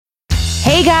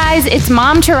Hey guys, it's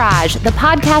Mom Tourage, the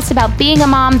podcast about being a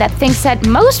mom that thinks that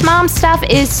most mom stuff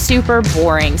is super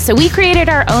boring. So we created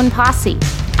our own posse.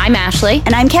 I'm Ashley.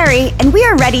 And I'm Carrie, and we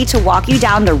are ready to walk you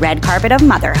down the red carpet of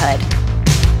motherhood.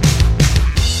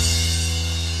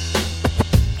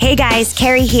 Hey guys,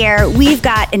 Carrie here. We've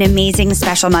got an amazing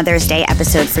special Mother's Day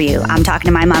episode for you. I'm talking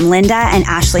to my mom, Linda, and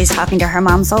Ashley's talking to her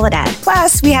mom, Soledad.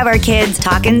 Plus, we have our kids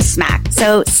talking smack.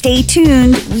 So stay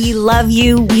tuned. We love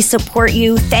you. We support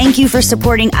you. Thank you for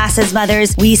supporting us as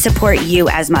mothers. We support you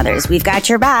as mothers. We've got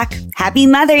your back. Happy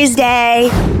Mother's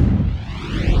Day.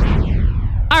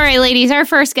 All right, ladies, our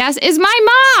first guest is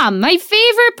my mom, my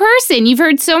favorite person. You've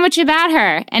heard so much about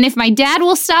her. And if my dad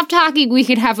will stop talking, we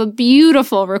could have a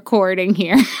beautiful recording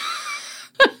here.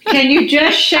 Can you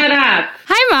just shut up?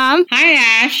 Hi, Mom.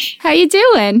 Hi, Ash. How you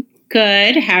doing?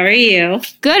 Good. How are you?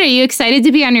 Good. Are you excited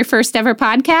to be on your first ever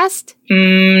podcast?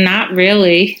 Not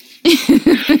really.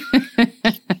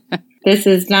 This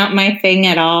is not my thing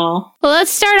at all. Well,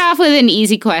 let's start off with an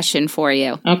easy question for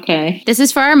you. Okay. This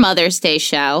is for our Mother's Day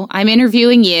show. I'm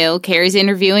interviewing you. Carrie's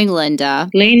interviewing Linda.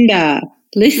 Linda.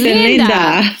 Listen, Linda.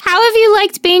 How have you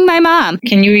liked being my mom?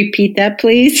 Can you repeat that,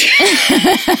 please?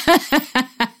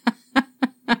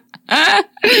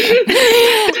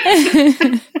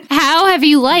 How have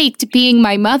you liked being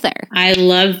my mother? I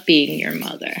love being your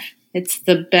mother. It's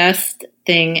the best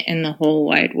thing in the whole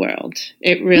wide world.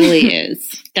 It really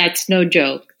is. That's no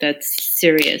joke. That's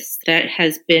serious. That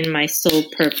has been my sole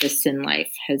purpose in life,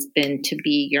 has been to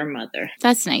be your mother.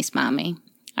 That's nice, Mommy.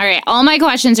 All right. All my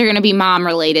questions are going to be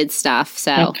mom-related stuff.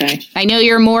 So okay. I know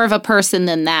you're more of a person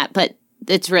than that, but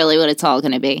it's really what it's all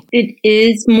going to be. It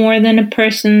is more than a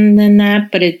person than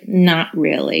that, but it's not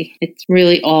really. It's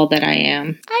really all that I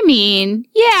am. I mean,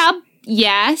 yeah.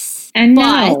 Yes. And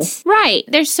but, no. Right.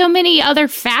 There's so many other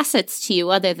facets to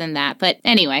you other than that. But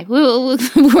anyway, we're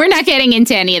not getting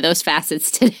into any of those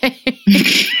facets today.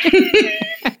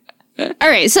 All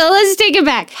right. So let's take it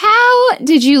back. How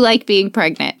did you like being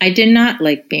pregnant? I did not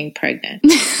like being pregnant.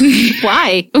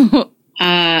 Why?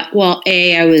 Well,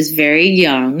 I was very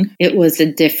young. It was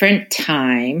a different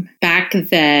time. Back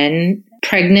then,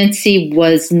 pregnancy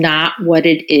was not what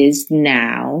it is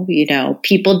now. You know,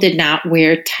 people did not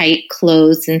wear tight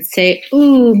clothes and say,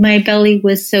 ooh, my belly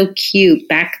was so cute.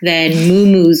 Back then,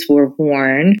 muumuus were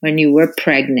worn when you were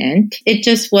pregnant. It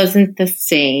just wasn't the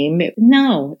same.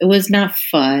 No, it was not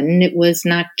fun. It was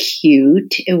not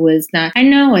cute. It was not, I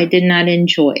know I did not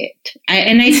enjoy it.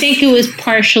 And I think it was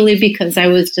partially because I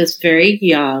was just very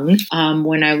young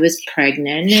when I was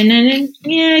pregnant. And it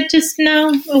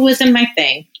wasn't my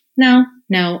thing. No,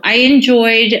 I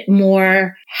enjoyed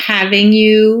more having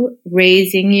you,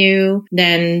 raising you,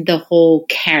 than the whole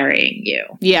carrying you.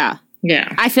 Yeah.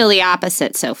 Yeah. I feel the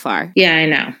opposite so far. Yeah, I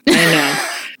know.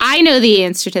 I know the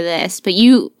answer to this, but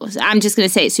I'm just going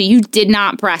to say it. So you did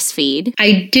not breastfeed.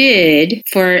 I did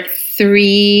for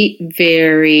 3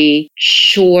 very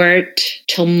short,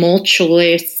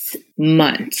 tumultuous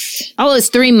months. Oh, it was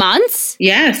 3 months?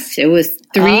 Yes, it was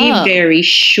 3 very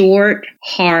short,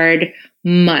 hard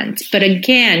months. But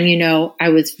again, I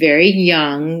was very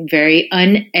young, very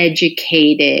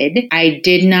uneducated. I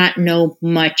did not know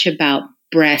much about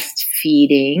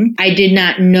breastfeeding. I did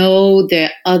not know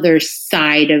the other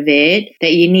side of it,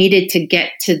 that you needed to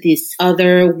get to this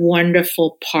other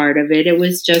wonderful part of it. It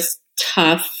was just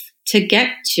tough to get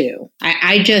to.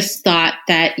 I just thought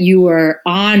that you were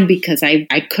on because I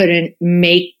couldn't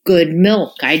make good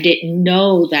milk. I didn't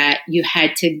know that you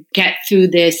had to get through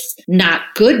this not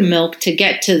good milk to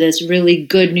get to this really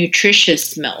good,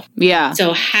 nutritious milk. Yeah.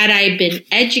 So had I been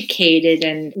educated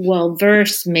and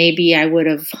well-versed, maybe I would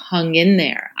have hung in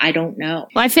there. I don't know.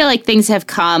 Well, I feel like things have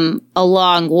come a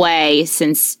long way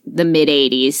since the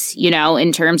mid-'80s,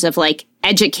 in terms of like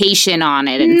education on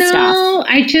it and stuff. No,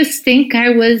 I just think I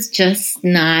was just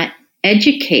not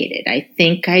educated. I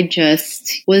think I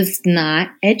just was not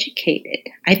educated.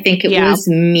 I think it was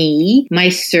me, my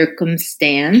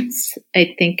circumstance.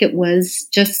 I think it was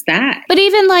just that. But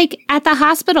even like at the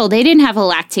hospital, they didn't have a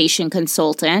lactation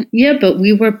consultant. Yeah, but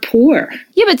we were poor.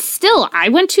 Yeah, but still, I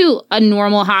went to a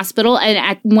normal hospital,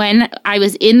 and when I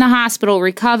was in the hospital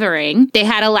recovering, they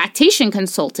had a lactation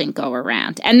consultant go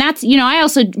around. And that's, I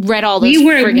also read all those We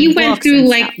went through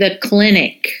like the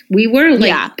clinic. We were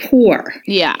like poor.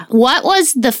 Yeah. What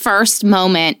was the first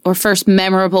moment or first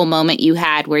memorable moment you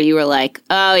had where you were like,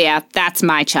 oh yeah, that's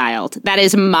my child. That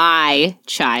is my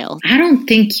child. I don't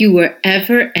think you were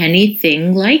ever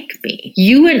anything like me.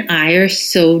 You and I are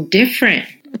so different.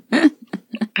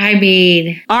 I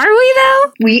mean... Are we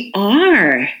though? We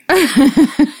are.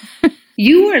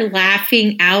 You were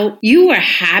laughing out. You were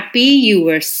happy. You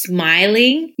were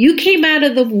smiling. You came out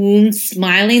of the womb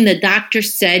smiling. The doctor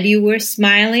said you were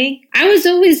smiling. I was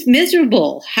always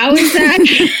miserable. How is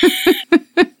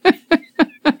that?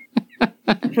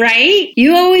 Right?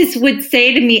 You always would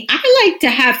say to me, I like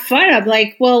to have fun. I'm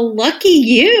like, well, lucky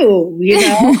you,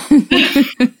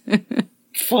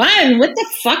 Fun? What the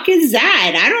fuck is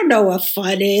that? I don't know what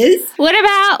fun is. What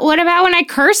about when I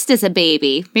cursed as a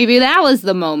baby? Maybe that was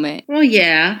the moment. Well,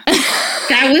 yeah.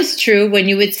 That was true when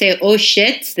you would say, oh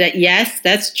shit, yes,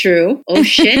 that's true. Oh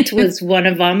shit was one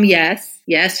of them, yes.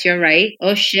 Yes, you're right.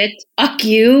 Oh shit. Uck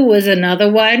you was another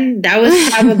one. That was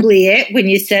probably it when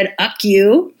you said uck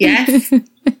you. Yes. But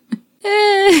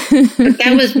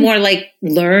that was more like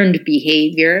learned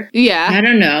behavior. Yeah. I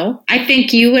don't know. I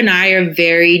think you and I are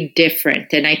very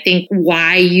different. And I think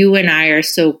why you and I are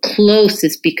so close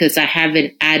is because I have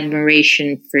an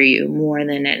admiration for you more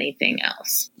than anything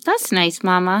else. That's nice,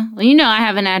 Mama. Well, I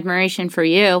have an admiration for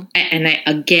you. And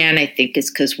I think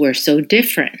it's because we're so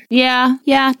different. Yeah,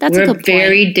 that's a good point. We're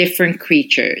very different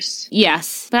creatures.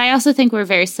 Yes, but I also think we're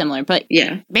very similar. But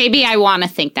yeah, maybe I want to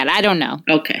think that. I don't know.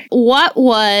 Okay. What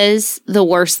was the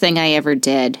worst thing I ever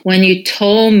did? When you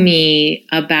told me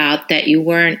about that you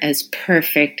weren't as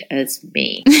perfect as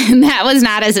me. That was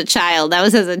not as a child. That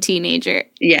was as a teenager.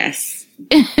 Yes.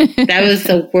 That was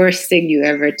the worst thing you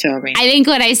ever told me. I think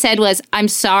what I said was, I'm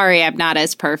sorry I'm not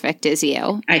as perfect as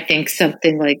you. I think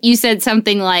something like... You said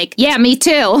something like, yeah, me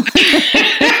too.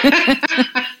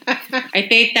 I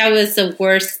think that was the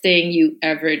worst thing you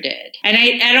ever did. And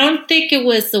I don't think it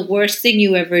was the worst thing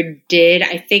you ever did.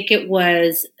 I think it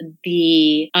was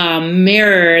the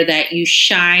mirror that you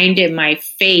shined in my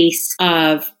face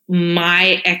of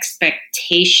my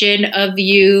expectation of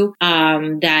you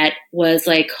that was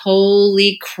like,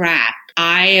 holy crap.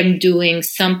 I am doing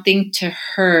something to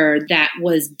her that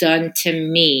was done to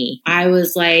me. I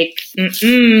was like,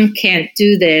 can't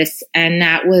do this. And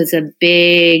that was a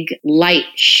big light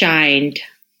shined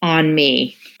on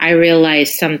me. I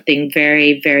realized something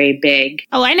very, very big.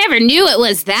 Oh, I never knew it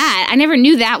was that. I never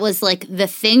knew that was like the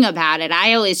thing about it.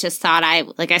 I always just thought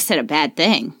I said a bad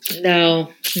thing.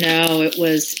 No,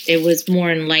 it was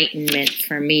more enlightenment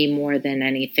for me more than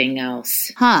anything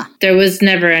else. Huh. There was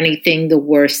never anything the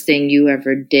worst thing you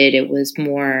ever did. It was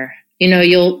more,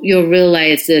 you'll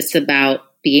realize this about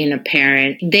being a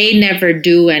parent. They never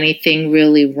do anything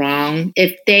really wrong.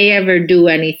 If they ever do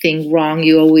anything wrong,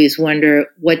 you always wonder,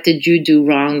 what did you do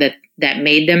wrong that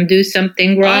made them do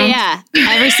something wrong? Oh, yeah.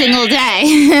 Every single day.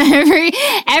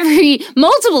 every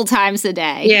multiple times a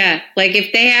day. Yeah. Like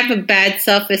if they have a bad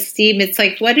self-esteem, it's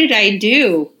like, what did I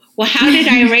do? Well, how did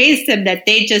I raise them that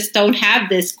they just don't have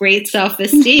this great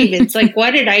self-esteem? It's like,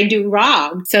 what did I do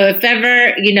wrong? So if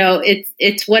ever,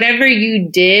 it's whatever you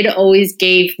did always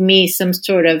gave me some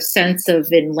sort of sense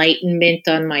of enlightenment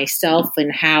on myself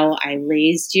and how I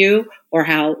raised you, or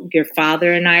how your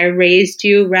father and I raised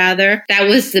you, rather. That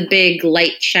was the big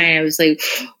light shine. I was like,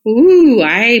 ooh,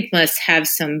 I must have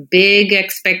some big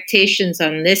expectations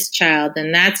on this child.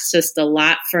 And that's just a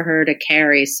lot for her to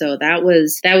carry. So that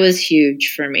was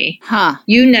huge for me. Huh.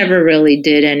 You never really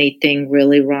did anything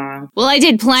really wrong. Well, I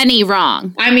did plenty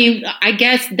wrong. I mean, I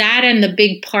guess that and the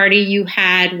big party you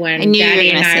had when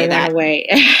Daddy and I went away.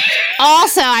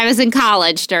 Also, I was in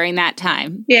college during that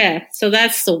time. Yeah, so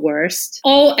that's the worst.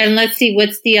 Oh, and let's see,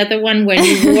 what's the other one? When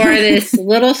you wore this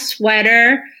little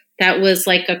sweater that was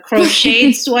like a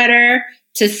crocheted sweater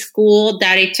to school.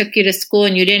 Daddy took you to school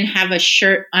and you didn't have a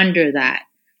shirt under that.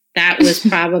 That was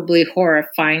probably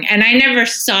horrifying. And I never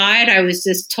saw it. I was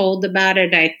just told about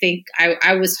it. I think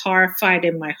I was horrified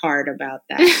in my heart about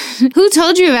that. Who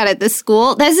told you about it? The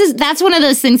school? That's one of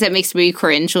those things that makes me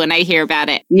cringe when I hear about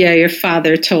it. Yeah, your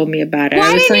father told me about it.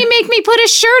 Why didn't he make me put a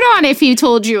shirt on if he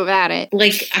told you about it?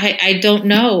 Like, I don't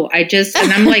know. And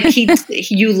I'm like,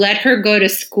 you let her go to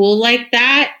school like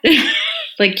that?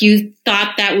 Like you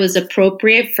thought that was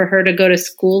appropriate for her to go to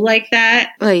school like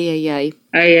that? Oh, yeah.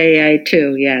 I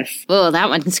too, yes. Oh, that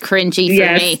one's cringy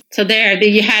for me. So there,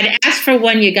 you had asked for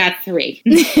one, you got three.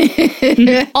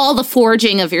 All the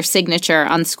forging of your signature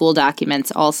on school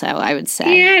documents also, I would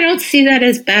say. Yeah, I don't see that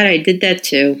as bad. I did that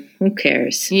too. Who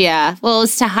cares? Yeah, well,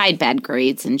 it's to hide bad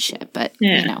grades and shit, but,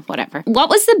 whatever. What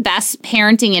was the best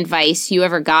parenting advice you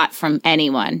ever got from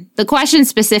anyone? The question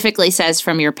specifically says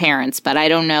from your parents, but I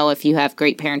don't know if you have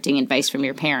great parenting advice from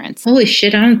your parents. Holy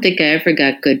shit, I don't think I ever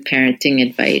got good parenting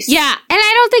advice. Yeah, and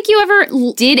I don't think you ever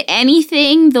did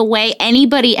anything the way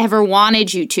anybody ever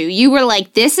wanted you to. You were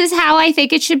like, this is how I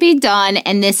think it should be done,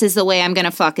 and this is the way I'm going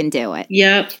to fucking do it.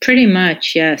 Yeah, pretty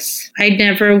much, yes. I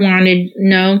never wanted,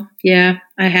 no. Yeah,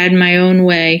 I had my own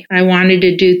way. I wanted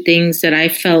to do things that I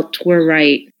felt were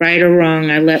right. Right or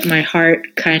wrong, I let my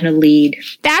heart kind of lead.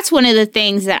 That's one of the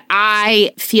things that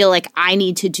I feel like I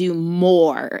need to do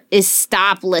more is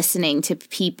stop listening to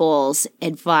people's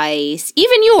advice,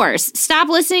 even yours. Stop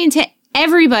listening to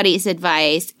everybody's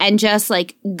advice and just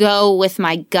like go with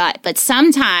my gut. But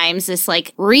sometimes this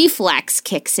like reflex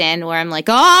kicks in where I'm like,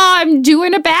 oh, I'm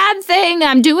doing a bad thing.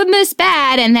 I'm doing this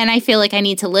bad. And then I feel like I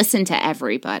need to listen to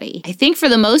everybody. I think for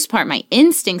the most part, my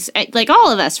instincts, like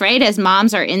all of us, right? As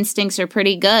moms, our instincts are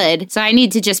pretty good. So I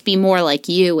need to just be more like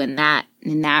you in that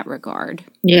regard.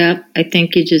 Yeah, I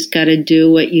think you just got to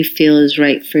do what you feel is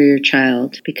right for your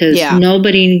child because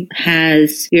nobody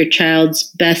has your child's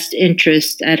best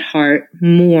interest at heart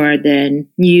more than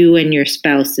you and your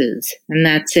spouses. And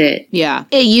that's it. Yeah.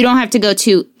 You don't have to go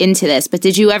too into this, but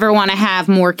did you ever want to have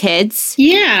more kids?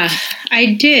 Yeah,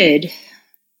 I did.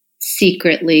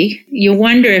 Secretly. You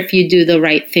wonder if you do the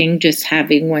right thing just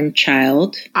having one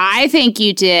child. I think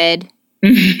you did.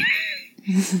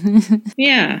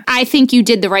 Yeah. I think you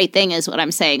did the right thing is what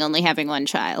I'm saying, only having one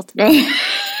child.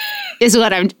 Is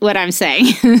what I'm saying.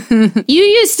 You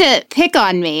used to pick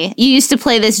on me. You used to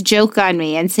play this joke on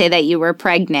me and say that you were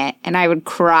pregnant and I would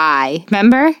cry.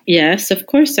 Remember? Yes, of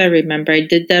course I remember. I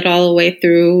did that all the way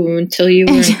through until you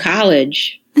were in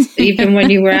college. Even when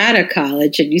you were out of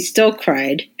college and you still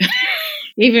cried.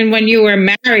 Even when you were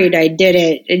married, I did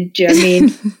it. I mean,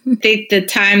 I think the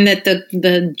time that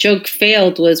the joke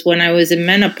failed was when I was in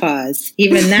menopause.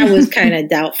 Even that was kind of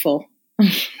doubtful.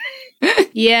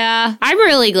 Yeah. I'm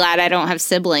really glad I don't have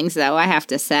siblings, though, I have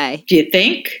to say. Do you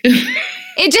think?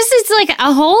 It's like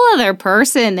a whole other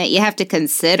person that you have to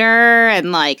consider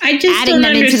and like I just adding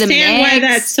them into the mix. I don't understand why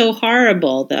that's so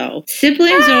horrible, though.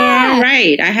 Siblings are all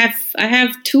right. I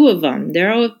have two of them.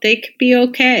 They could be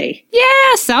okay.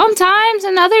 Yeah, sometimes,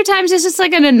 and other times it's just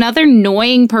like another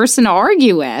annoying person to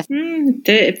argue with.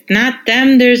 If not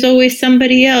them, there's always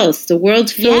somebody else. The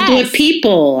world's filled with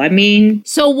people. I mean,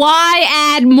 so why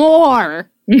add more?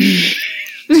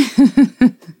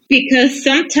 Because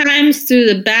sometimes through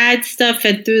the bad stuff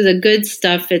and through the good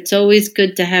stuff, it's always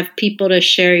good to have people to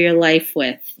share your life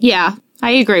with. Yeah,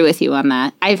 I agree with you on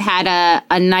that. I've had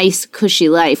a nice, cushy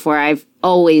life where I've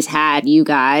always had you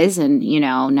guys and, you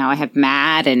know, now I have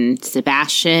Matt and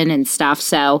Sebastian and stuff.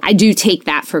 So I do take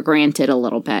that for granted a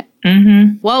little bit.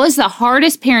 Mm-hmm. What was the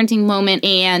hardest parenting moment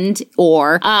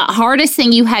or hardest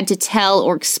thing you had to tell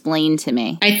or explain to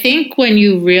me? I think when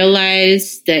you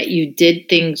realize that you did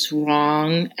things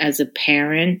wrong as a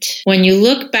parent, when you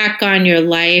look back on your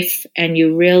life and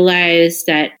you realize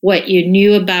that what you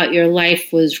knew about your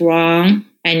life was wrong,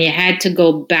 and you had to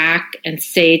go back and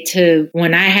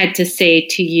when I had to say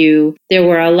to you, there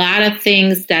were a lot of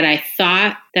things that I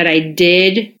thought that I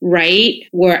did right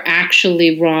were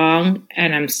actually wrong,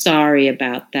 and I'm sorry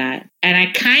about that. And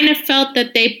I kind of felt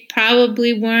that they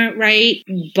probably weren't right,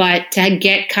 but to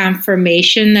get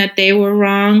confirmation that they were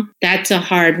wrong, that's a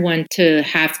hard one to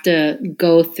have to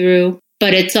go through.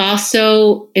 But it's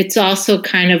also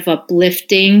kind of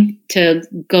uplifting to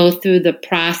go through the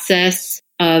process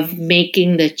of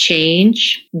making the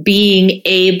change, being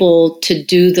able to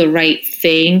do the right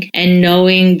thing, and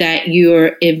knowing that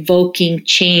you're evoking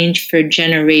change for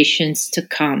generations to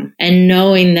come, and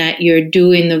knowing that you're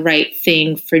doing the right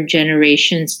thing for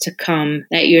generations to come,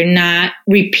 that you're not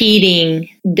repeating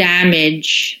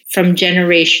damage from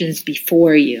generations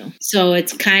before you. So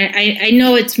it's I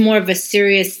know it's more of a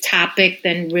serious topic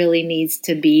than really needs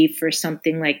to be for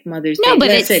something like Mother's Day. No, but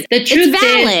the truth it's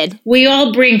valid. Is, we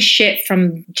all bring shit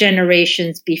from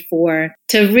generations before.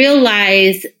 To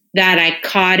realize that I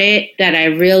caught it, that I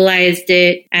realized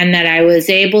it, and that I was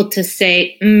able to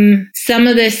say, some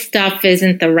of this stuff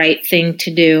isn't the right thing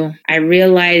to do. I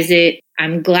realize it.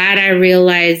 I'm glad I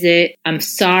realize it. I'm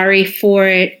sorry for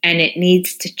it, and it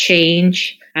needs to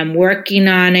change. I'm working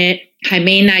on it. I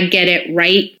may not get it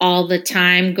right all the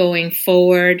time going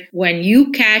forward. When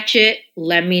you catch it,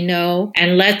 let me know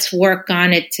and let's work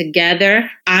on it together.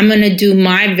 I'm going to do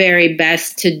my very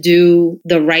best to do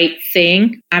the right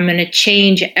thing. I'm going to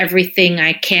change everything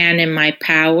I can in my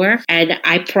power. And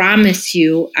I promise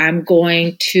you, I'm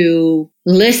going to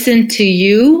listen to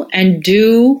you and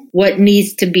do what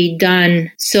needs to be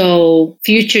done so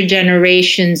future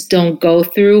generations don't go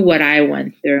through what I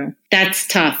went through. That's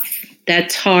tough.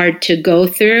 That's hard to go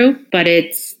through, but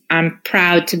I'm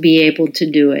proud to be able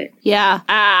to do it. Yeah,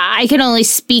 I can only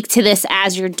speak to this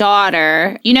as your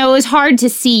daughter. You know, it was hard to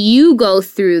see you go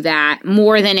through that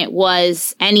more than it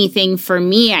was anything for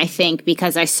me, I think,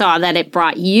 because I saw that it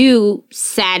brought you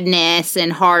sadness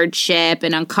and hardship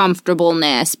and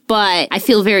uncomfortableness. But I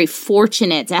feel very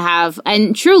fortunate to have,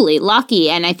 and truly lucky,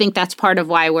 and I think that's part of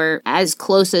why we're as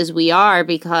close as we are,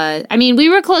 because, I mean, we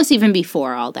were close even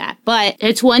before all that. But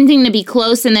it's one thing to be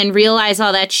close and then realize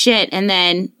all that shit, and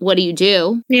then what do you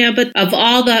do? Yeah, but of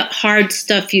all the hard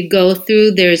stuff you go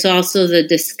through, there's also the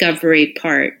discovery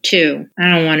part too. I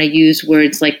don't want to use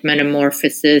words like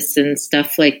metamorphosis and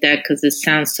stuff like that because it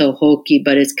sounds so hokey,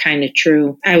 but it's kind of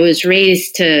true. I was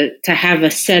raised to have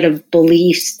a set of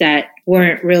beliefs that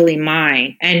weren't really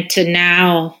mine, and to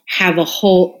now have a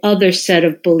whole other set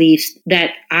of beliefs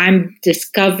that I'm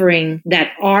discovering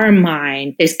that are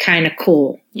mine is kind of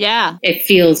cool. Yeah. It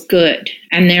feels good,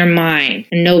 and they're mine,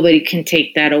 and nobody can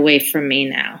take that away from me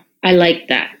now. I like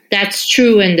that. That's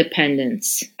true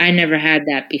independence. I never had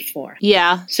that before.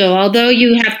 Yeah. So although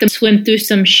you have to swim through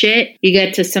some shit, you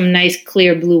get to some nice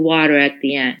clear blue water at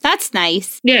the end. That's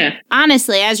nice. Yeah.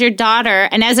 Honestly, as your daughter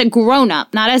and as a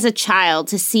grown-up, not as a child,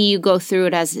 to see you go through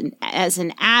it as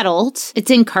an adult,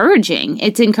 it's encouraging.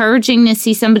 It's encouraging to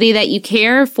see somebody that you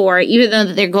care for, even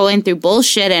though they're going through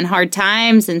bullshit and hard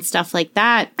times and stuff like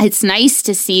that. It's nice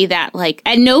to see that, like,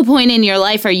 at no point in your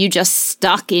life are you just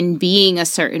stuck in being a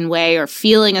certain way or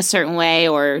feeling a certain way,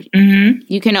 or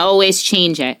you can always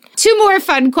change it. 2 more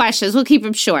fun questions. We'll keep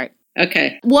them short.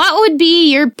 Okay. What would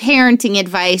be your parenting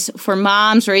advice for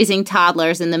moms raising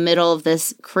toddlers in the middle of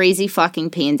this crazy fucking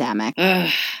pandemic?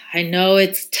 I know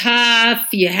it's tough.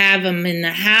 You have them in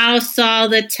the house all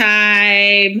the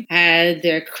time.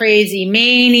 They're crazy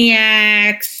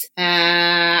maniacs.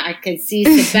 I could see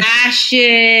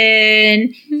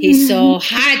Sebastian. He's so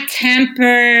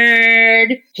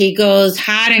hot-tempered. He goes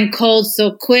hot and cold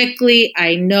so quickly.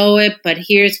 I know it, but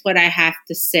here's what I have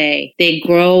to say. They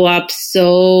grow up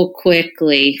so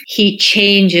quickly. He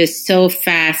changes so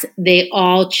fast. They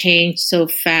all change so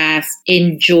fast.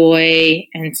 Enjoy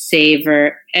and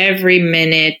savor every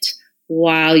minute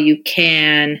while you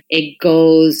can. It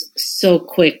goes so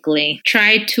quickly.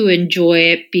 Try to enjoy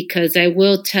it, because I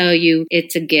will tell you,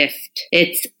 it's a gift.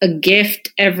 It's a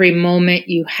gift every moment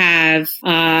you have.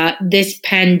 This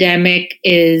pandemic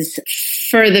is,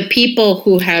 for the people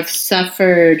who have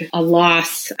suffered a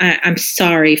loss, I'm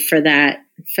sorry for that.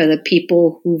 For the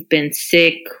people who've been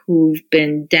sick, who've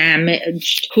been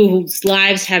damaged, whose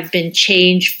lives have been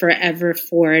changed forever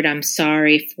for it, I'm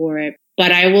sorry for it.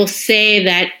 But I will say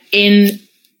that in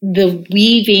the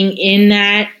weaving in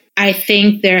that, I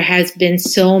think there has been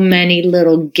so many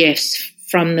little gifts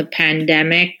from the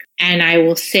pandemic. And I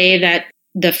will say that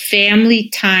the family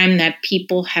time that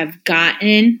people have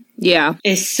gotten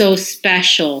is so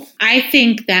special. I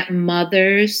think that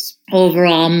mothers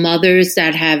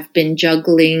that have been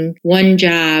juggling 1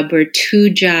 job or 2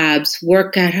 jobs,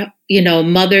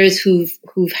 mothers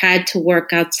who've had to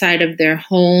work outside of their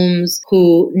homes,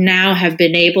 who now have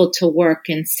been able to work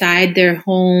inside their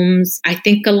homes. I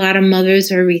think a lot of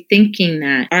mothers are rethinking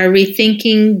that,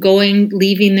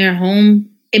 leaving their home.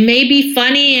 It may be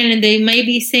funny and they may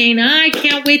be saying, I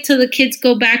can't wait till the kids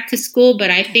go back to school,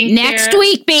 but I think next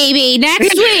week, baby,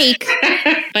 next week.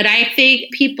 But I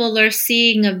think people are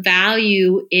seeing a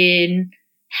value in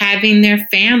having their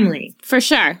family. For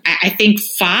sure. I think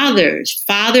fathers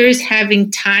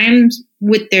having time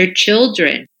with their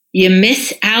children. You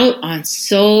miss out on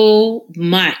so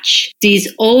much.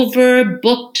 These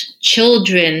overbooked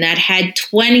children that had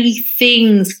 20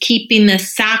 things keeping the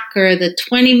soccer, the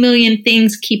 20 million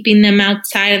things keeping them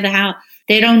outside of the house.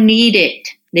 They don't need it.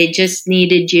 They just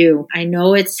needed you. I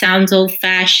know it sounds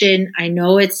old-fashioned. I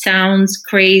know it sounds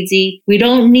crazy. We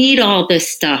don't need all this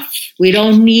stuff. We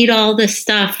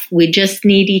just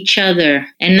need each other.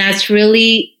 And that's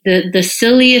really the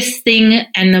silliest thing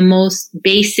and the most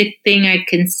basic thing I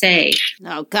can say.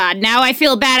 Oh, God. Now I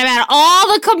feel bad about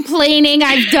all the complaining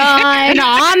I've done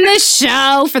on the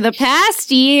show for the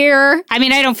past year. I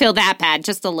mean, I don't feel that bad,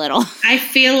 just a little. I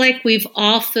feel like we've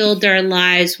all filled our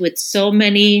lives with so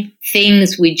many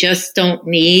things we just don't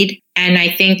need. And I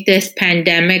think this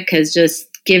pandemic has just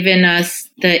given us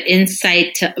the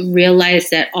insight to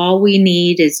realize that all we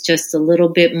need is just a little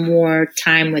bit more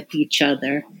time with each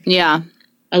other. Yeah.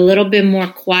 A little bit more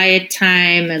quiet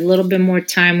time, a little bit more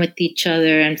time with each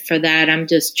other. And for that, I'm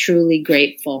just truly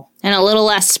grateful. And a little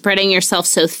less spreading yourself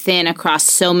so thin across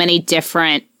so many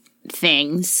different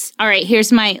things. All right,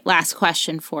 here's my last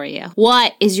question for you.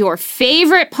 What is your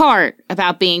favorite part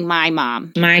about being my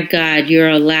mom? My God,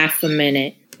 you're a laugh a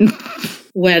minute.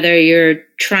 whether you're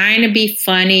trying to be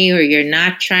funny or you're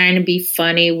not trying to be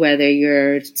funny, whether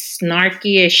you're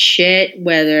snarky as shit,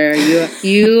 whether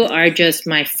you are just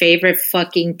my favorite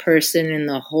fucking person in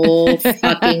the whole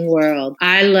fucking world.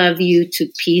 I love you to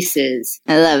pieces.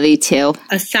 I love you too.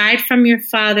 Aside from your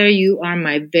father, you are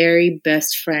my very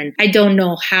best friend. I don't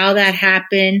know how that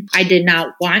happened. I did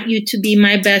not want you to be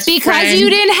my best friend. Because you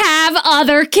didn't have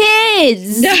other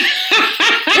kids.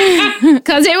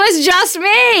 Because it was just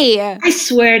me. I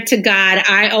swear to God,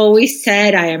 I always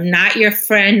said I am not your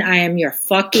friend. I am your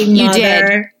fucking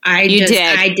mother. You did.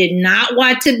 I did not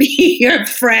want to be your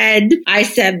friend. I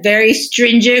set very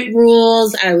stringent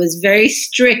rules. I was very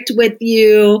strict with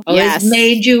you. I always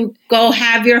made you go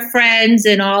have your friends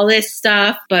and all this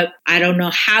stuff. But I don't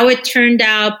know how it turned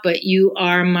out, but you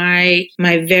are my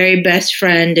very best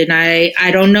friend. And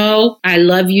I don't know. I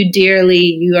love you dearly.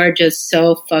 You are just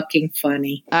so fucking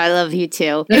funny. I love you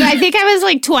too. I think I was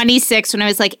like 26 when I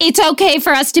was like, it's okay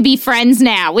for us to be friends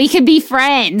now. We can be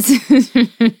friends.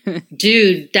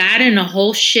 Dude, that and a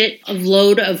whole shit of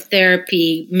load of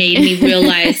therapy made me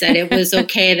realize that it was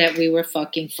okay that we were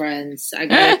fucking friends. I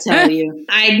gotta tell you.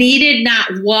 I needed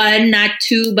not one, not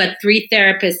two, but 3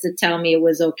 therapists to tell me it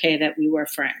was okay that we were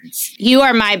friends. You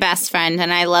are my best friend,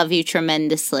 and I love you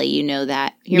tremendously. You know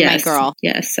that. You're my girl.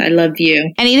 Yes, I love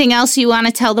you. Anything else you want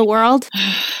to tell the world?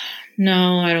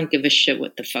 No, I don't give a shit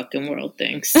what the fucking world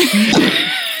thinks.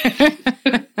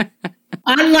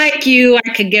 Unlike you,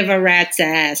 I could give a rat's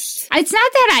ass. It's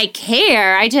not that I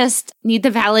care. I just need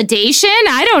the validation.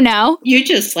 I don't know. You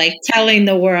just like telling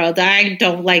the world. I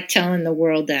don't like telling the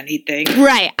world anything.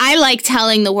 Right. I like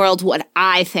telling the world what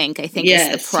I think is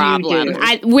the problem.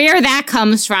 Where that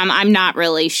comes from, I'm not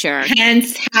really sure.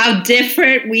 Hence how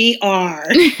different we are.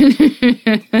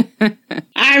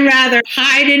 I'd rather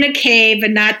hide in a cave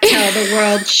and not tell the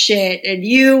world shit. And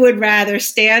you would rather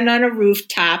stand on a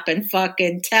rooftop and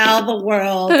fucking tell the world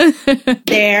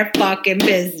their fucking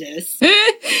business.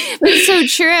 That's so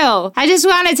true. I just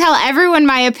want to tell everyone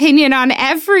my opinion on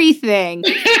everything.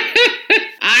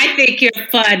 I think you're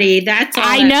funny. That's all.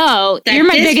 I know. You're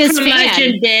my biggest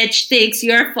fan. Bitch thinks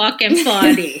you're fucking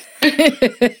funny.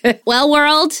 Well,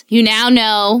 world, you now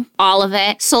know all of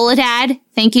it. Soledad,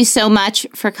 thank you so much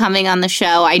for coming on the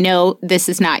show. I know this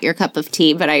is not your cup of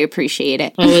tea, but I appreciate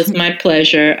it. Oh, it's my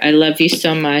pleasure. I love you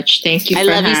so much. Thank you for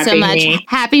having me. I love you so much.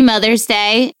 Happy Mother's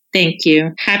Day. Thank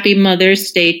you. Happy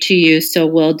Mother's Day to you. So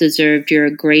well deserved. You're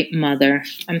a great mother.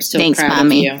 I'm so proud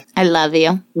Mommy. of you. I love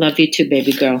you. Love you too,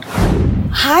 baby girl.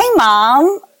 Hi,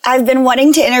 Mom. I've been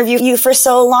wanting to interview you for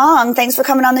so long. Thanks for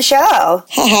coming on the show.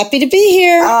 Happy to be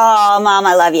here. Oh, Mom,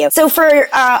 I love you. So for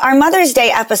our Mother's Day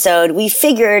episode, we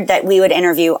figured that we would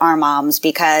interview our moms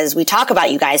because we talk about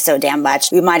you guys so damn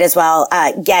much. We might as well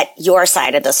get your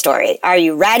side of the story. Are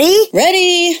you ready?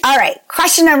 Ready. All right.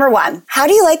 Question number 1. How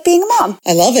do you like being a mom?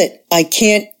 I love it. I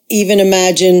can't even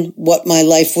imagine what my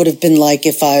life would have been like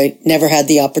if I never had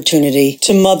the opportunity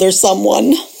to mother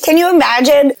someone. Can you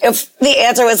imagine if the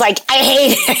answer was like, I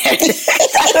hate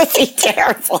it? That would be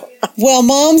terrible. Well,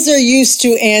 moms are used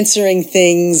to answering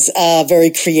things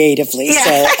very creatively.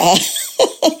 Yeah.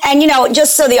 So, And,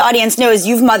 just so the audience knows,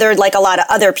 you've mothered like a lot of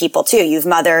other people, too. You've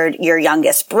mothered your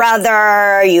youngest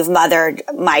brother. You've mothered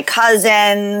my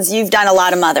cousins. You've done a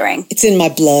lot of mothering. It's in my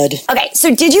blood. Okay,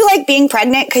 so did you like being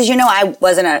pregnant? Because, I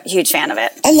wasn't a huge fan of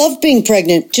it. I love being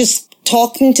pregnant. Just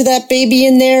talking to that baby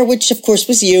in there, which of course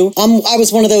was you. I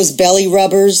was one of those belly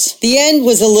rubbers. The end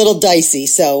was a little dicey,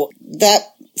 so that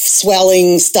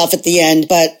swelling stuff at the end,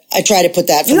 but I try to put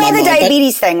that from my mind. You had the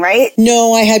diabetes thing, right?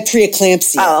 No, I had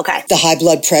preeclampsia. Oh, okay. The high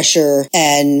blood pressure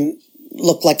and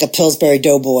looked like a Pillsbury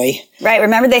Doughboy. Right.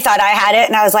 Remember they thought I had it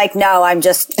and I was like, no, I'm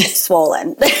just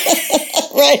swollen.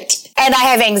 Right. And I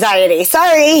have anxiety.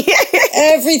 Sorry.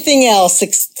 Everything else,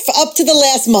 up to the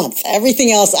last month,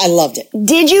 everything else, I loved it.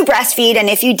 Did you breastfeed? And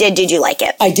if you did you like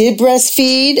it? I did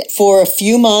breastfeed for a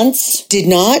few months. Did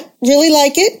not really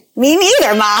like it. Me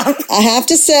neither, Mom. I have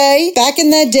to say, back in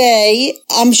that day,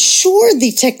 I'm sure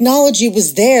the technology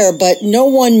was there, but no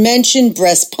one mentioned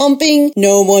breast pumping.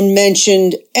 No one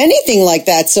mentioned anything like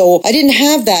that. So I didn't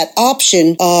have that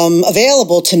option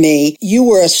available to me. You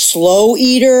were a slow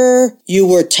eater. You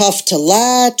were tough to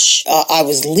latch. I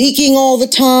was leaking all the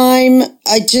time.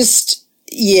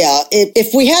 yeah,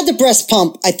 if we had the breast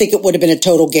pump, I think it would have been a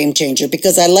total game changer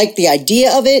because I liked the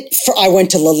idea of it. I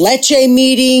went to La Leche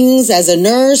meetings as a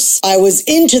nurse. I was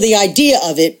into the idea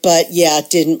of it, but yeah, it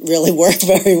didn't really work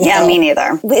very well. Yeah, me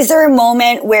neither. Is there a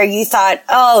moment where you thought,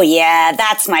 oh yeah,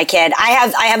 that's my kid?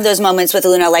 I have those moments with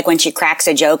Luna, like when she cracks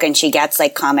a joke and she gets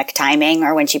like comic timing,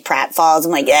 or when she pratfalls,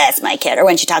 I'm like, yeah, it's my kid. Or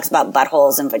when she talks about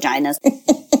buttholes and vaginas.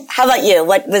 How about you?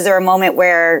 Was there a moment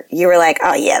where you were like,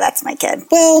 oh yeah, that's my kid?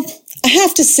 Well, I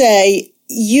have to say,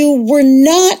 you were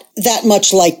not that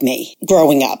much like me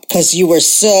growing up because you were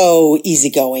so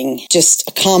easygoing, just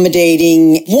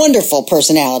accommodating, wonderful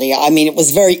personality. I mean, it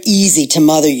was very easy to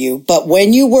mother you. But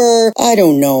when you were, I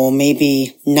don't know,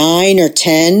 maybe 9 or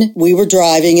 10, we were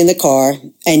driving in the car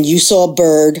and you saw a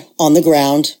bird on the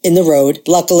ground in the road.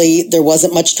 Luckily, there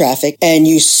wasn't much traffic and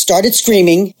you started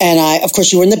screaming. And of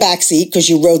course, you were in the back seat because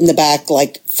you rode in the back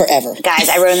like forever. Guys,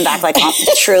 I rode in the back like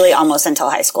truly almost until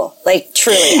high school. Like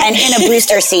truly. And in a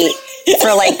booster seat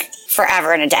for like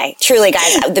forever and a day. Truly,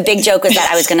 guys, the big joke was that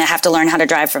I was going to have to learn how to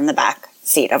drive from the back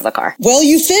seat of the car. Well,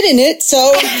 you fit in it,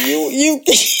 so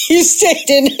you stayed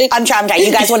in it. I'm traumatized.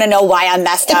 You guys want to know why I'm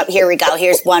messed up? Here we go.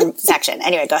 Here's one section.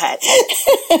 Anyway, go ahead.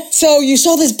 So you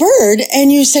saw this bird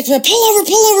and you said,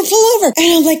 pull over.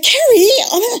 And I'm like,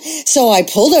 Carrie, so I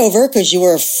pulled over because you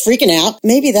were freaking out.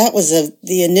 Maybe that was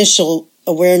the initial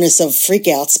awareness of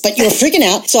freakouts, but you were freaking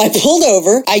out. So I pulled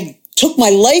over. I took my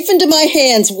life into my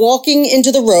hands walking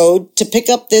into the road to pick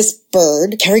up this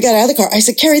bird. Carrie got out of the car. I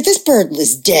said, Carrie, this bird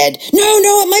is dead. No,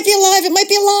 it might be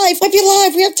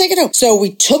alive. We have to take it home. So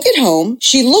we took it home.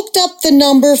 She looked up the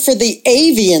number for the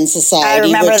Avian Society. I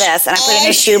remember this, and I put it in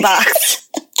a shoebox.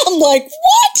 I'm like,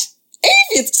 what?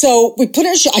 Avians. So we put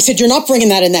it in I said, you're not bringing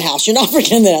that in the house. We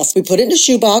put it in a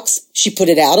shoebox. She put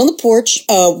it out on the porch.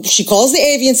 She calls the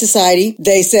Avian Society.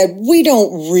 They said, we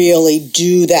don't really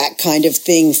do that kind of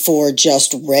thing for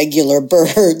just regular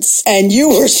birds. And you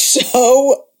were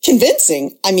so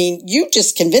convincing. I mean, you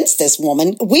just convinced this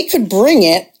woman we could bring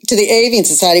it to the Avian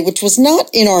Society, which was not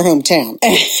in our hometown.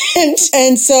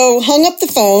 And so hung up the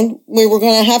phone. We were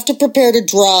going to have to prepare to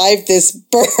drive this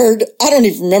bird. I don't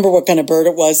even remember what kind of bird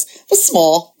it was. It was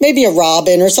small, maybe a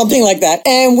robin or something like that.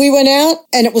 And we went out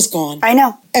and it was gone. I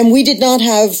know. And we did not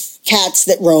have cats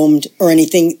that roamed or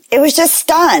anything. It was just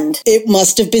stunned. It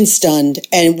must have been stunned.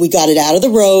 And we got it out of the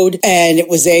road and it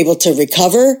was able to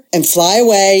recover and fly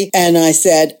away. And I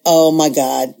said, oh my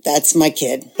God, that's my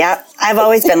kid. Yep. I've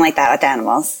always been like that with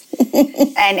animals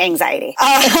and anxiety.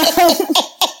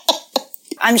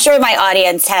 I'm sure my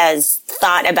audience has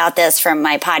thought about this from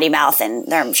my potty mouth,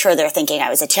 and I'm sure they're thinking I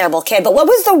was a terrible kid. But what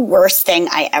was the worst thing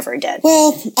I ever did?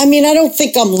 Well, I mean, I don't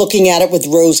think I'm looking at it with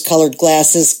rose-colored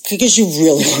glasses because you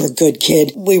really were a good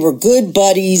kid. We were good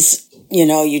buddies. You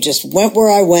know, you just went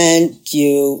where I went.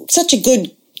 Such a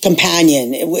good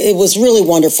companion. It was really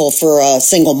wonderful for a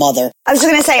single mother. I was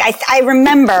just going to say, I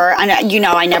remember, and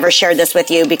I never shared this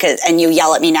with you and you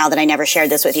yell at me now that I never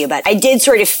shared this with you, but I did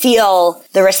sort of feel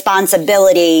the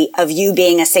responsibility of you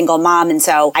being a single mom. And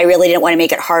so I really didn't want to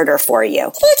make it harder for you.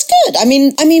 Well, that's good. I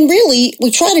mean, really, we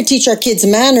try to teach our kids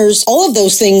manners, all of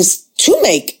those things to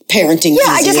make parenting easier.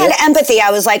 I just had empathy.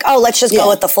 I was like, oh, let's just go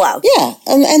with the flow. Yeah.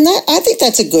 And that, I think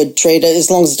that's a good trait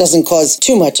as long as it doesn't cause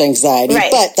too much anxiety.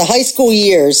 Right. But the high school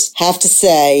years, have to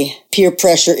say, peer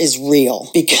pressure is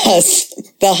real because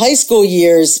the high school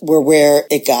years were where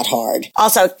it got hard.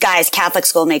 Also, guys, Catholic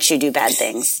school makes you do bad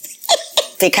things.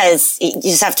 Because you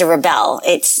just have to rebel.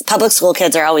 Public school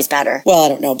kids are always better. Well, I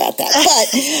don't know about that.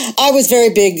 But I was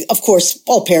very big. Of course,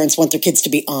 all parents want their kids to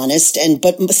be honest.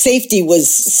 But safety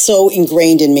was so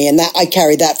ingrained in me. And that I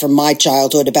carried that from my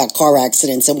childhood about car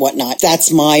accidents and whatnot.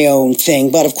 That's my own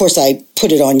thing. But of course, I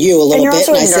put it on you a little bit. And you're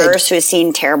also a nurse who has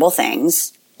seen terrible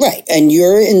things. Right. And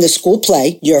you're in the school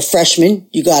play. You're a freshman.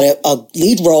 You got a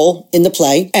lead role in the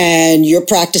play and you're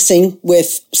practicing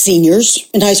with seniors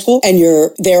in high school and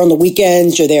you're there on the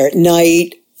weekends. You're there at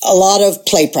night. A lot of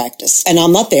play practice. And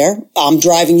I'm not there. I'm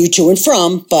driving you to and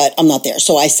from, but I'm not there.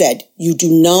 So I said, you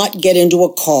do not get into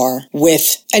a car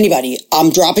with anybody. I'm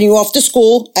dropping you off to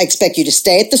school. I expect you to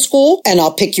stay at the school and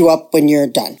I'll pick you up when you're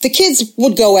done. The kids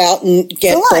would go out and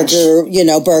get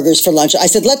burgers for lunch. I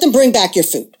said, let them bring back your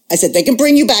food. I said, they can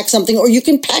bring you back something or you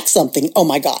can pack something. Oh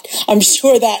my God. I'm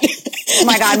sure that. Oh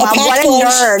my God, Mom, what a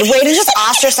nerd. Way to just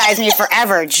ostracise me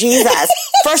forever. Jesus.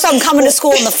 First I'm coming to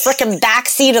school in the frickin' back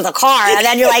seat of the car. And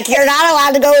then you're like, you're not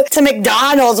allowed to go to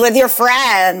McDonald's with your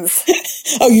friends.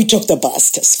 Oh, you took the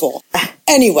bus to school.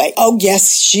 Anyway, oh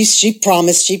yes, she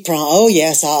promised. Oh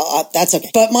yes, that's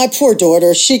okay. But my poor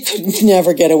daughter, she could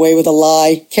never get away with a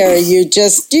lie. Carrie, you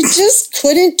just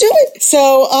couldn't do it.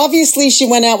 So obviously she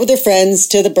went out with her friends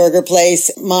to the burger place.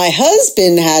 My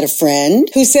husband had a friend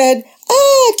who said,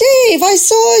 Dave, I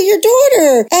saw your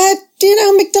daughter at,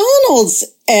 McDonald's.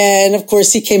 And of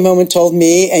course he came home and told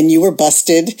me, and you were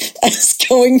busted as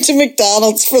going to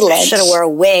McDonald's for lunch. I should have wore a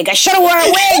wig.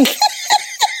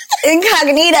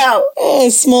 Incognito. Oh,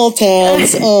 small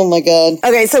towns. Oh my God.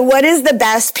 Okay, so what is the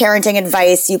best parenting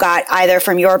advice you got either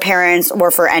from your parents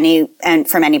or from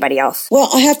anybody else? Well,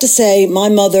 I have to say my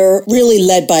mother really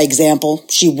led by example.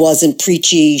 She wasn't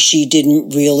preachy. She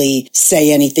didn't really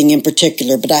say anything in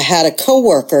particular, but I had a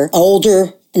coworker, an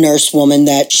older nurse woman,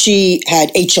 that she had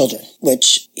 8 children,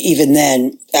 which even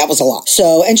then that was a lot.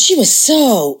 So, and she was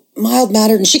so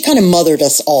mild-mannered, and she kind of mothered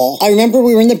us all. I remember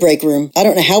we were in the break room. I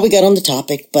don't know how we got on the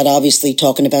topic, but obviously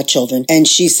talking about children. And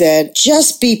she said,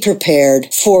 just be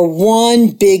prepared for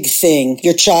one big thing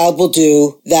your child will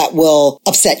do that will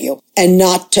upset you, and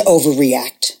not to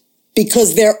overreact.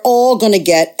 Because they're all going to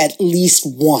get at least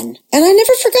one. And I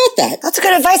never forgot that. That's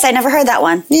good advice. I never heard that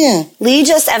one. Yeah. Lee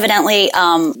just evidently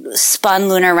spun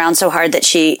Luna around so hard that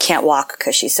she can't walk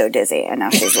because she's so dizzy, and now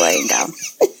she's laying down.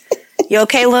 You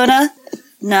okay, Luna?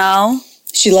 No?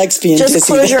 She likes being dizzy. Just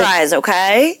close your eyes,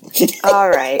 okay? All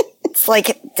right. It's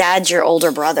like Dad's your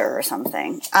older brother or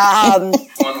something. One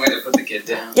way to put the kid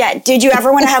down. Yeah. Did you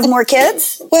ever want to have more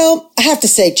kids? Well, I have to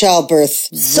say childbirth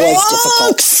was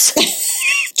difficult.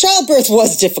 Childbirth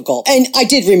was difficult, and I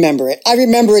did remember it. I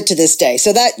remember it to this day,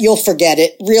 so that you'll forget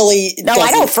it. Really, no, I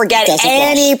don't forget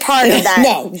any part of that.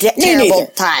 No, terrible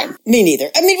time. Me neither.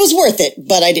 I mean, it was worth it,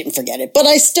 but I didn't forget it. But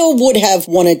I still would have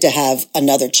wanted to have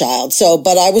another child. So,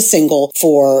 but I was single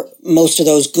for most of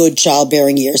those good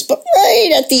childbearing years. But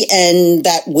right at the end,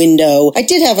 that window, I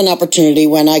did have an opportunity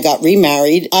when I got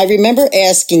remarried. I remember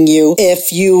asking you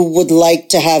if you would like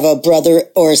to have a brother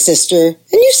or a sister, and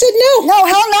you said no. No,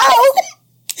 hell no.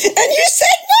 And you said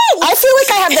no. I feel like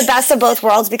I have the best of both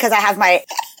worlds because I have my,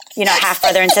 half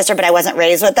brother and sister, but I wasn't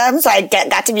raised with them, so I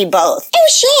got to be both. I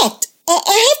was shocked.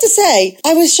 I have to say,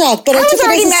 I was shocked, but I took it as a sign.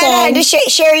 I was already mad I had to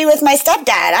share you with my stepdad.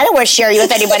 I don't want to share you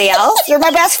with anybody else. You're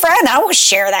my best friend. I don't want to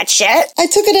share that shit. I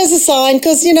took it as a sign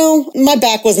because, my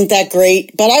back wasn't that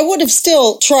great, but I would have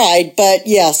still tried. But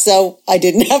yeah, so I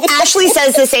didn't have it. Ashley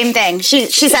says the same thing. She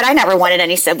said, I never wanted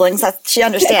any siblings. She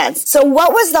understands. So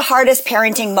what was the hardest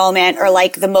parenting moment or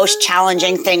like the most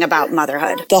challenging thing about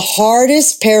motherhood? The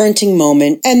hardest parenting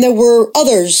moment, and there were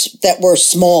others that were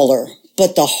smaller,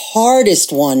 but the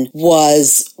hardest one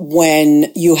was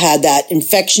when you had that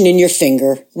infection in your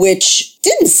finger, which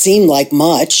didn't seem like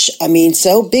much. I mean,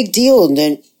 so big deal. And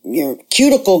then your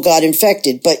cuticle got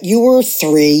infected, but you were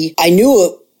 3. I knew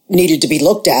it needed to be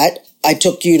looked at. I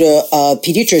took you to a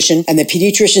pediatrician, and the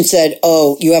pediatrician said,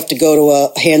 oh, you have to go to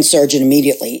a hand surgeon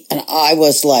immediately. And I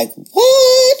was like,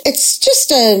 what? It's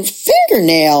just a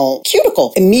fingernail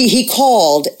cuticle. And he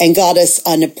called and got us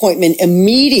an appointment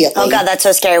immediately. Oh, God, that's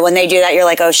so scary. When they do that, you're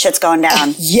like, oh, shit's going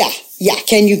down. Yeah.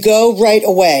 Can you go right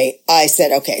away? I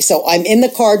said, okay. So I'm in the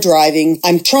car driving.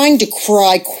 I'm trying to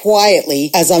cry quietly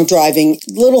as I'm driving.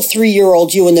 Little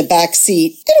 3-year-old you in the back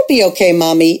seat. It'll be okay,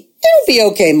 Mommy. It'll be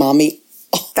okay, Mommy.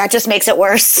 That just makes it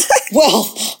worse.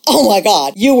 Well, oh my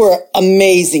God, you were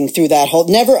amazing through that whole,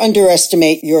 never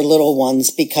underestimate your little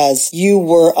ones because you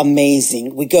were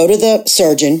amazing. We go to the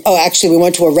surgeon. Oh, actually, we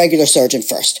went to a regular surgeon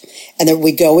first. And then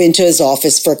we go into his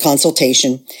office for a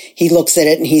consultation. He looks at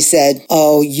it and he said,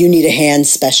 oh, you need a hand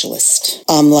specialist.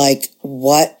 I'm like,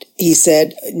 what? He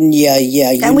said,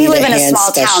 yeah. And we live in a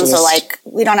small town, so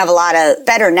we don't have a lot of,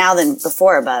 better now than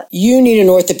before, but. You need an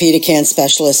orthopedic hand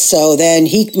specialist. So then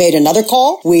he made another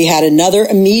call. We had another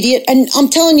immediate, and I'm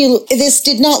telling you, this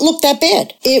did not look that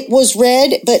bad. It was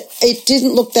red, but it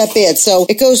didn't look that bad. So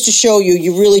it goes to show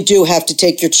you really do have to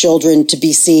take your children to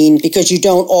be seen because you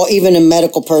don't, even a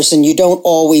medical person, you don't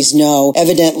always know.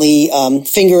 Evidently,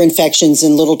 finger infections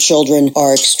in little children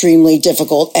are extremely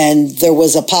difficult, and there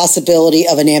was a possibility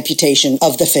of an amputation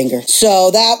of the finger.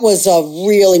 So that was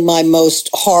really my most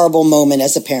horrible moment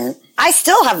as a parent. I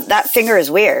still have, that finger is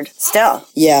weird, still.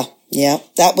 Yeah,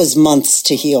 that was months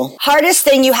to heal. Hardest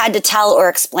thing you had to tell or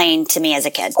explain to me as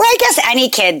a kid? Or I guess any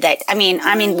kid that, I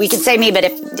mean, we could say me, but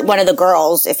if one of the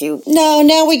girls, if you... No,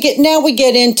 now we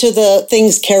get into the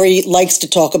things Carrie likes to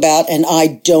talk about and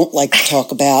I don't like to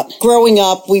talk about. Growing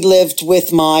up, we lived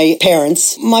with my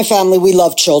parents. My family, we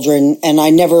love children, and I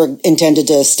never intended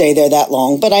to stay there that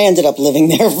long, but I ended up living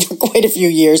there for quite a few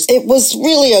years. It was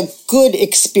really a good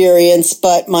experience,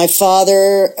 but my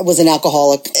father was an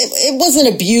alcoholic. It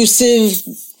wasn't abusive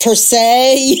per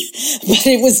se, but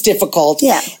it was difficult.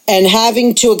 Yeah. And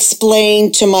having to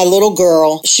explain to my little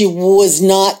girl, she was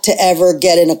not to ever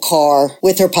get in a car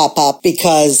with her pop-pop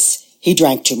because he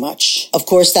drank too much. Of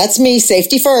course, that's me,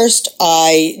 safety first.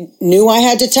 I knew I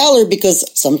had to tell her because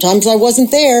sometimes I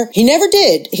wasn't there. He never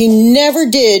did. He never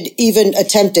did even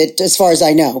attempt it, as far as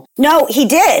I know. No, he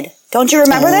did. Don't you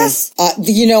remember this?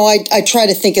 I try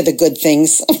to think of the good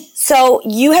things. So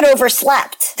you had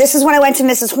overslept. This is when I went to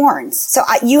Mrs. Horns. So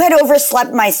you had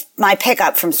overslept my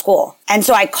pickup from school. And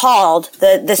so I called,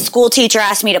 the school teacher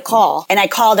asked me to call, and I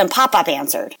called and Pop-Up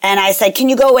answered. And I said, can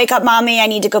you go wake up mommy? I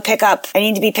need to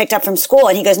be picked up from school.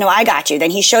 And he goes, no, I got you.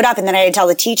 Then he showed up, and then I had to tell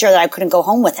the teacher that I couldn't go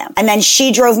home with him. And then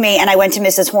she drove me, and I went to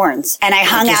Mrs. Horns. And I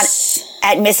hung out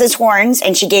at Mrs. Horns,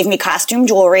 and she gave me costume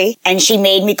jewelry, and she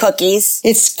made me cookies.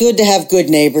 It's good to have good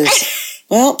neighbors.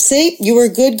 Well, see, you were a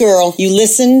good girl. You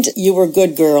listened. You were a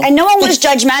good girl. And no one was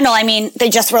judgmental. I mean, they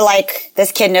just were like,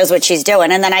 this kid knows what she's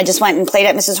doing. And then I just went and played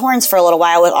at Mrs. Horns for a little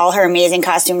while with all her amazing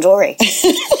costume jewelry.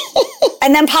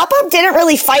 And then Pop-Up didn't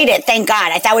really fight it, thank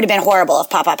God. I thought it would have been horrible if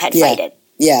Pop-Up had fight it.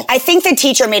 Yeah. I think the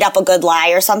teacher made up a good lie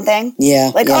or something.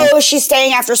 Yeah. Oh, she's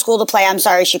staying after school to play. I'm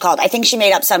sorry she called. I think she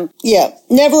made up some. Yeah.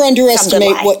 Never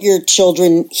underestimate what your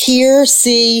children hear,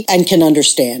 see, and can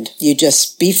understand. You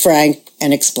just be frank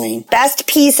and explain. Best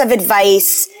piece of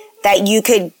advice that you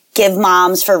could give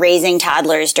moms for raising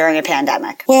toddlers during a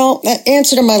pandemic? Well, that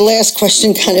answer to my last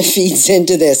question kind of feeds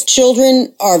into this.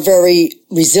 Children are very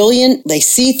resilient. They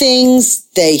see things.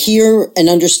 They hear and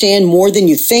understand more than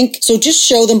you think. So just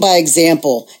show them by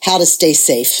example how to stay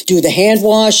safe. Do the hand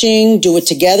washing, do it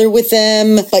together with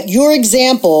them. But your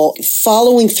example,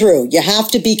 following through. You have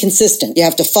to be consistent. You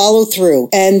have to follow through.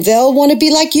 And they'll want to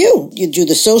be like you. You do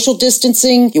the social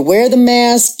distancing. You wear the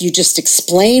mask. You just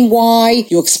explain why.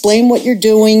 You explain what you're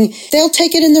doing. They'll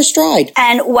take it in their stride.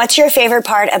 And what's your favorite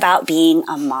part about being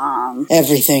a mom?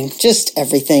 Everything. Just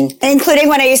everything. Including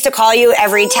when I used to call you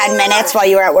every 10 minutes while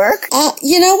you were at work?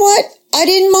 You know what? I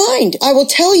didn't mind. I will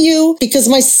tell you because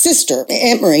my sister,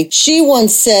 Aunt Marie, she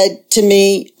once said to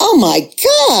me, oh my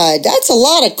God, that's a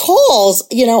lot of calls.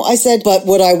 I said, but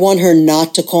would I want her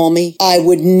not to call me? I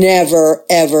would never,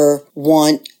 ever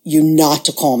want you not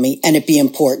to call me and it be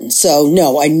important. So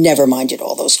no, I never minded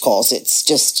all those calls. It's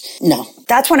just, no.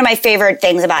 That's one of my favorite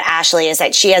things about Ashley is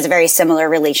that she has a very similar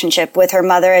relationship with her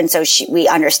mother. And so we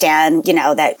understand,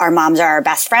 that our moms are our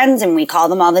best friends and we call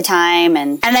them all the time.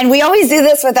 And then we always do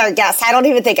this with our guests. I don't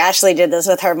even think Ashley did this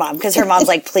with her mom because her mom's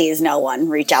like, please, no one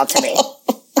reach out to me.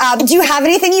 Do you have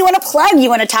anything you want to plug? You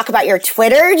want to talk about your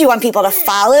Twitter? Do you want people to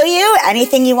follow you?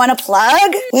 Anything you want to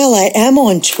plug? Well, I am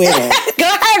on Twitter. Go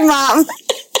ahead, Mom.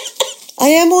 I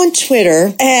am on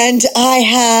Twitter and I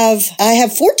have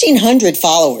 1,400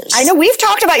 followers. I know we've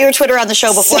talked about your Twitter on the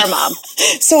show before, Mom.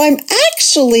 So I'm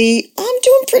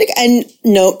doing pretty good. And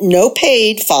no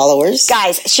paid followers.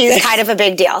 Guys, she's kind of a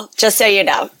big deal, just so you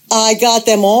know. I got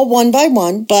them all one by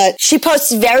one, but she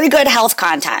posts very good health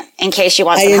content in case you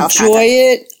want some health content. I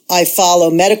enjoy it. I follow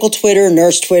medical Twitter,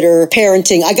 nurse Twitter,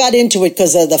 parenting. I got into it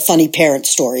because of the funny parent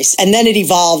stories. And then it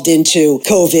evolved into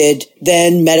COVID,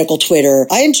 then medical Twitter.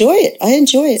 I enjoy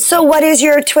it. So what is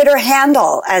your Twitter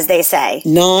handle, as they say?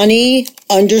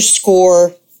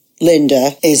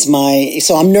 Nani_Linda is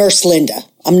so I'm Nurse Linda.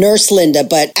 I'm Nurse Linda,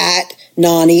 but at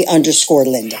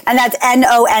Nani_Linda. And that's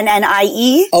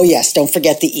Nonnie? Oh, yes. Don't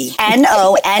forget the E.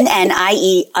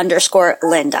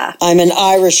 Nonnie_Linda. I'm an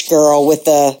Irish girl with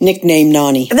the nickname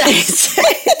Nani. Nice.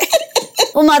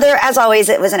 Well, Mother, as always,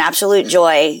 it was an absolute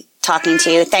joy talking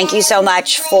to you. Thank you so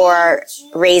much for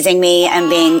raising me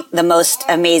and being the most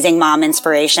amazing mom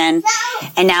inspiration.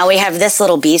 And now we have this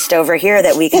little beast over here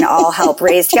that we can all help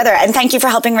raise together. And thank you for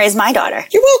helping raise my daughter.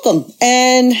 You're welcome.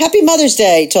 And happy Mother's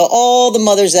Day to all the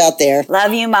mothers out there.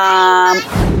 Love you, Mom.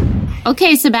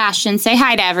 Okay, Sebastian, say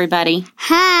hi to everybody.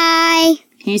 Hi.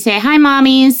 Can you say hi,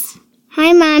 mommies?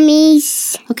 Hi,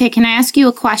 mommies. Okay, can I ask you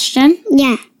a question?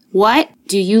 Yeah. What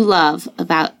do you love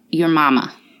about your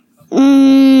mama?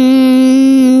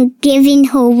 Giving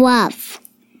her love.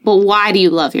 But why do you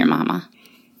love your mama?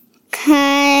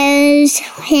 'Cause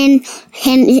him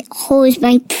holds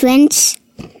my prince.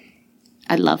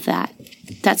 I love that.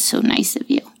 That's so nice of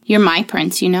you. You're my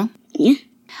prince, Yeah.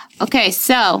 Okay,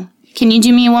 so can you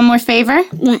do me one more favor?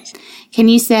 What? Can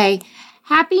you say,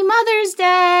 Happy Mother's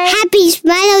Day? Happy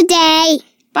Mother's Day.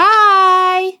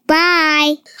 Bye.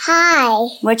 Bye. Hi.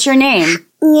 What's your name?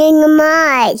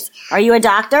 Mars. Are you a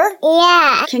doctor?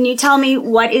 Yeah. Can you tell me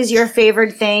what is your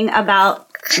favorite thing about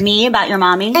me, about your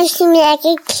mommy? I'm not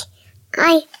you.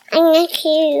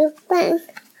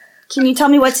 Can you tell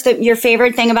me what's your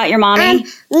favorite thing about your mommy?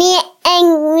 Me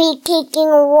and we taking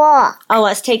a walk. Oh,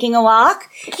 us taking a walk?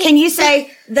 Can you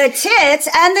say the tits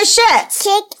and the shits?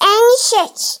 Tick and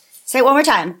shits. Say it one more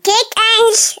time. Tick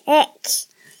and shits.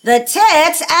 The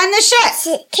tits and the shits.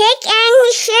 Tick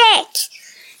and shits.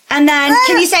 And then,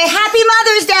 can you say Happy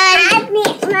Mother's Day? Happy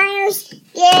Mother's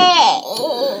Day.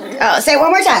 Oh, say it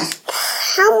one more time.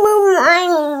 Happy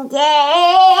Mother's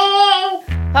Day.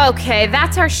 Okay,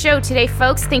 that's our show today,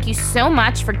 folks. Thank you so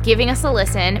much for giving us a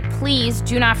listen. Please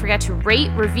do not forget to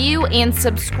rate, review, and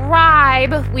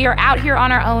subscribe. We are out here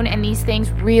on our own, and these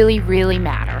things really, really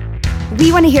matter.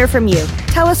 We want to hear from you.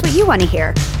 Tell us what you want to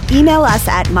hear. Email us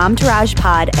at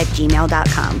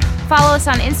momtouragepod@gmail.com. Follow us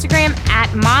on Instagram at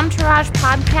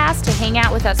MomTouragePodcast to hang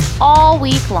out with us all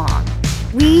week long.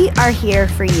 We are here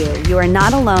for you. You are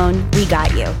not alone. We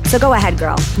got you. So go ahead,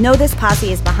 girl. Know this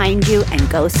posse is behind you and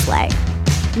go slay.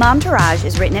 Mom Tourage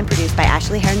is written and produced by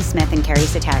Ashley Heron-Smith and Carrie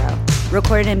Sotero.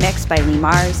 Recorded and mixed by Lee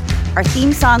Mars. Our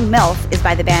theme song, MILF, is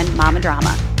by the band Mama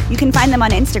Drama. You can find them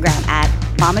on Instagram at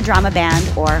Mama Drama Band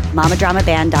or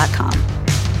mamadramaband.com.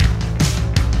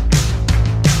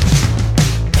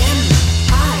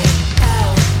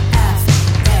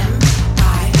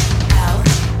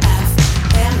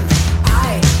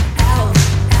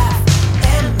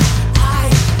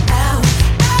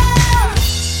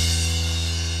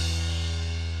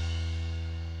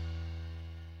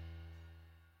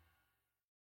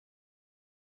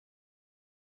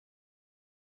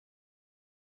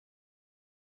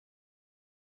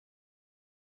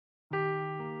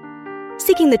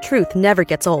 Seeking the truth never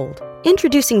gets old.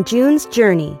 Introducing June's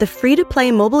Journey, the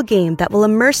free-to-play mobile game that will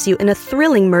immerse you in a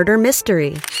thrilling murder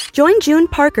mystery. Join June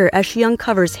Parker as she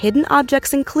uncovers hidden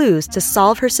objects and clues to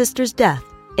solve her sister's death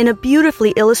in a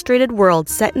beautifully illustrated world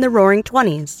set in the Roaring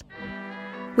 '20s.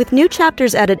 With new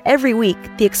chapters added every week,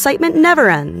 the excitement never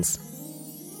ends.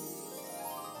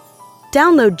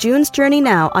 Download June's Journey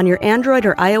now on your Android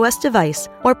or iOS device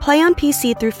or play on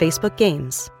PC through Facebook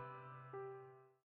Games.